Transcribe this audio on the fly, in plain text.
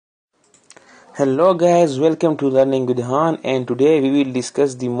Hello guys, welcome to Learning with Han, and today we will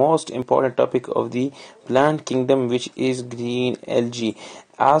discuss the most important topic of the plant kingdom, which is green algae,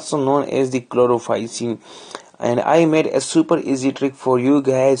 also known as the Chlorophyceae. And I made a super easy trick for you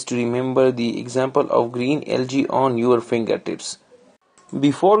guys to remember the example of green algae on your fingertips.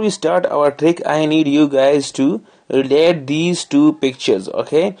 Before we start our trick, I need you guys to relate these two pictures.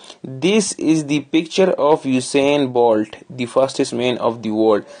 Okay, this is the picture of Usain Bolt, the fastest man of the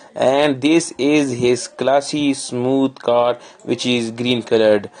world, and this is his classy smooth car, which is green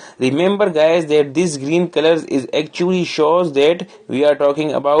colored. Remember guys that this green color is actually shows that we are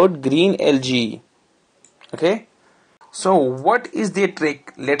talking about green algae. Okay, so what is the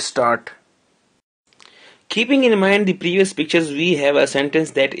trick? Let's start. Keeping in mind the previous pictures, we have a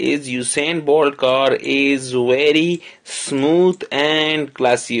sentence that is Usain Bolt car is very smooth and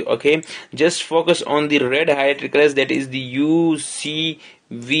classy. Okay, just focus on the red highlighted colors, that is the U, C,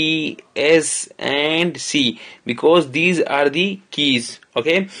 V, S and C, because these are the keys.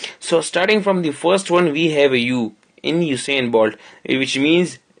 Okay, so starting from the first one, we have a U in Usain Bolt, which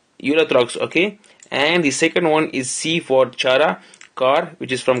means Electrons. Okay, and the second one is C for Chara, car,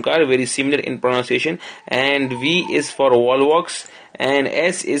 which is from car, very similar in pronunciation, and V is for Volvox, and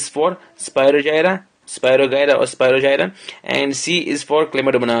S is for Spirogyra or Spirogyra, and C is for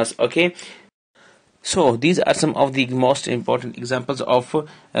Chlamydomonas. Okay, so these are some of the most important examples of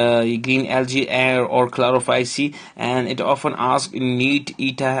green algae or Chlorophyceae, and it often asked in NEET,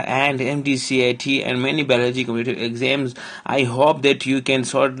 ETEA and NCERT and many biology competitive exams. I hope that you can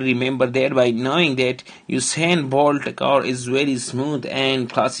sort of remember that by knowing that Usain Bolt car is very smooth and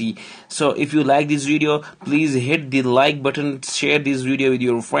classy. So if you like this video, please hit the like button, share this video with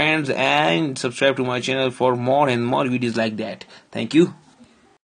your friends, and subscribe to my channel for more and more videos like that. Thank you.